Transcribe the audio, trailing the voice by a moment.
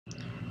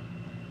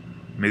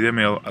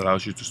MediaMill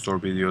allows you to store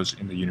videos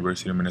in the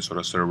University of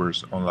Minnesota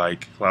servers,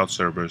 unlike cloud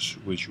servers,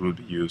 which will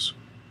be used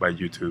by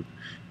YouTube,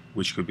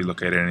 which could be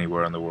located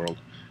anywhere in the world.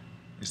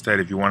 Instead,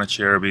 if you want to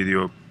share a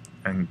video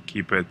and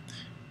keep it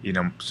in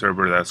a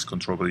server that's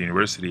controlled by the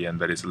university and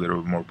that is a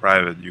little bit more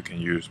private, you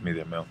can use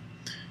MediaMill.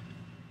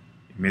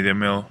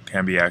 MediaMill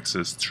can be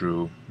accessed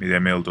through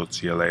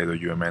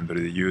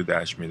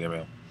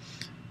mediamill.cla.umn.edu/MediaMill.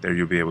 There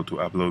you'll be able to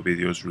upload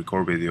videos,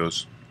 record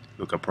videos,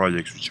 look at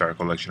projects which are a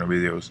collection of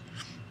videos,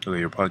 look at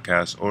your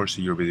podcast, or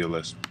see your video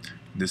list.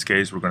 In this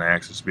case, we're going to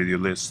access video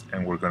lists,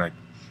 and we're going to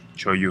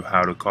show you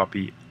how to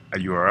copy a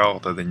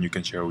URL that then you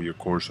can share with your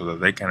course so that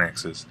they can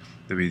access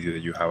the video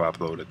that you have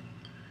uploaded.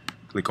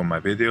 Click on My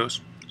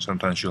Videos.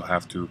 Sometimes you'll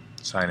have to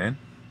sign in.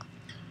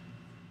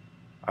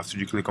 After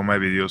you click on My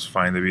Videos,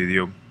 find the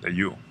video that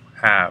you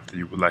have that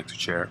you would like to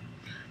share.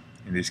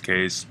 In this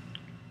case,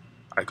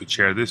 I could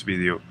share this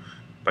video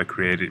by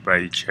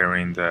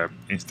sharing the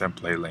instant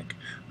play link.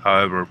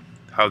 However,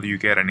 how do you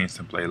get an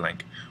instant play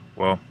link?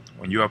 Well,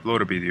 when you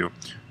upload a video,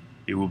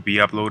 it will be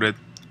uploaded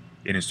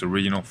in its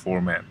original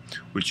format,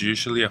 which is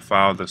usually a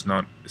file that's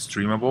not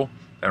streamable,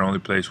 that only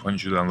plays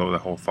once you download the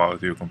whole file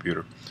to your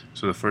computer.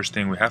 So the first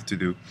thing we have to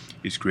do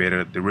is create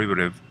a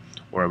derivative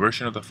or a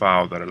version of the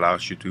file that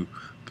allows you to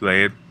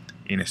play it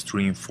in a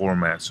stream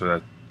format so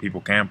that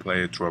people can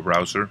play it through a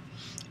browser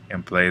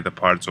and play the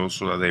parts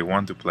also that they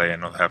want to play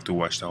and not have to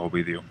watch the whole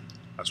video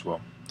as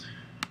well.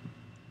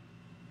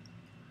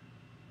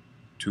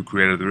 To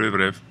create a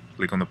derivative,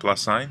 click on the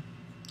plus sign.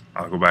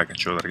 I'll go back and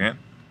show that again.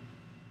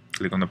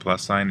 Click on the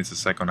plus sign, it's the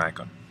second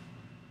icon.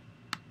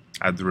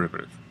 Add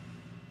derivative.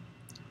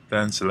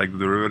 Then select the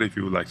derivative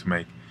you would like to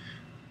make.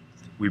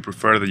 We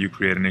prefer that you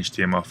create an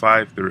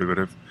HTML5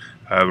 derivative.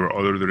 However,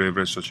 other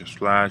derivatives such as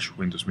Flash,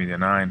 Windows Media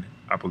 9,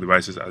 Apple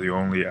devices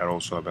are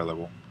also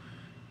available.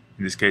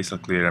 In this case, I'll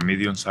create a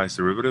medium-sized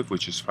derivative,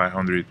 which is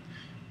 500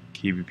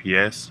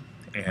 kbps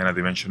and a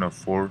dimension of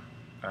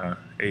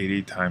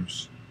 480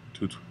 times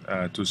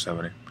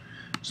 270.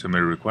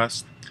 Submit a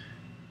request.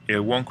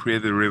 It won't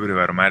create the derivative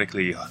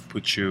automatically. It'll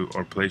put you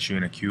or place you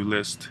in a queue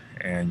list,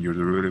 and your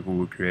derivative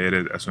will be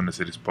created as soon as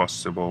it is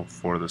possible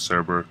for the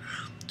server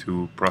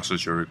to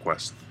process your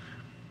request.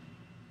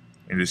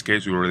 In this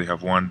case, we already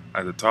have one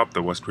at the top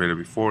that was created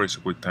before. It's a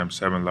QuickTime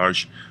 7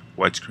 large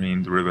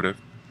widescreen derivative.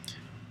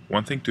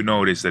 One thing to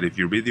note is that if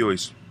your video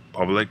is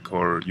public,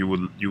 or you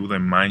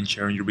wouldn't mind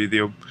sharing your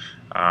video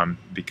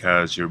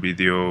because your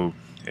video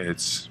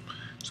it's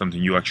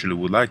something you actually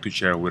would like to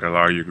share with a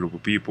larger group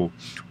of people,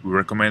 we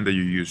recommend that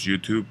you use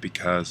YouTube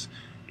because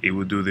it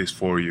will do this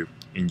for you.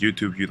 In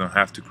YouTube, you don't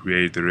have to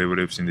create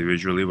derivatives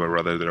individually, but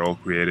rather they're all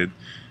created,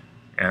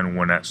 and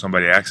when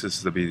somebody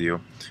accesses the video,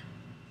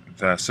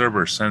 the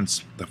server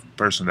sends the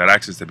person that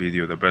accesses the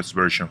video the best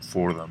version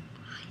for them.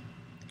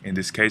 In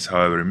this case,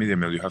 however, in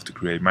MediaMill, you have to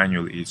create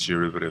manually each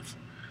derivative.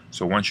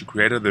 So once you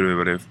create a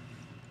derivative,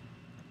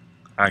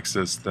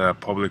 access the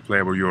public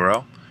playable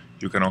URL.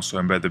 You can also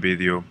embed the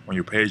video on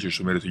your page or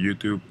submit it to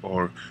YouTube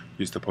or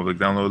use the public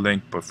download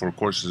link, but for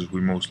courses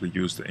we mostly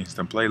use the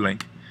instant play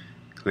link.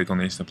 Click on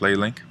the instant play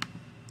link,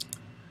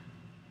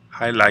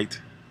 highlight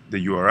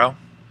the URL,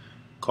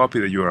 copy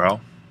the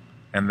URL,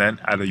 and then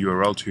add a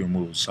URL to your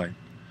Moodle site.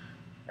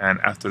 And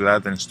after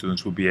that, then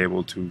students will be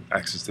able to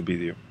access the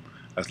video,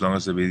 as long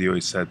as the video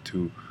is set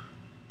to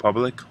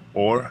public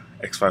or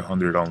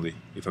X500 only.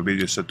 If a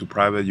video is set to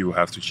private, you will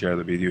have to share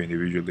the video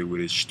individually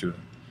with each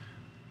student.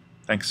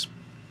 Thanks.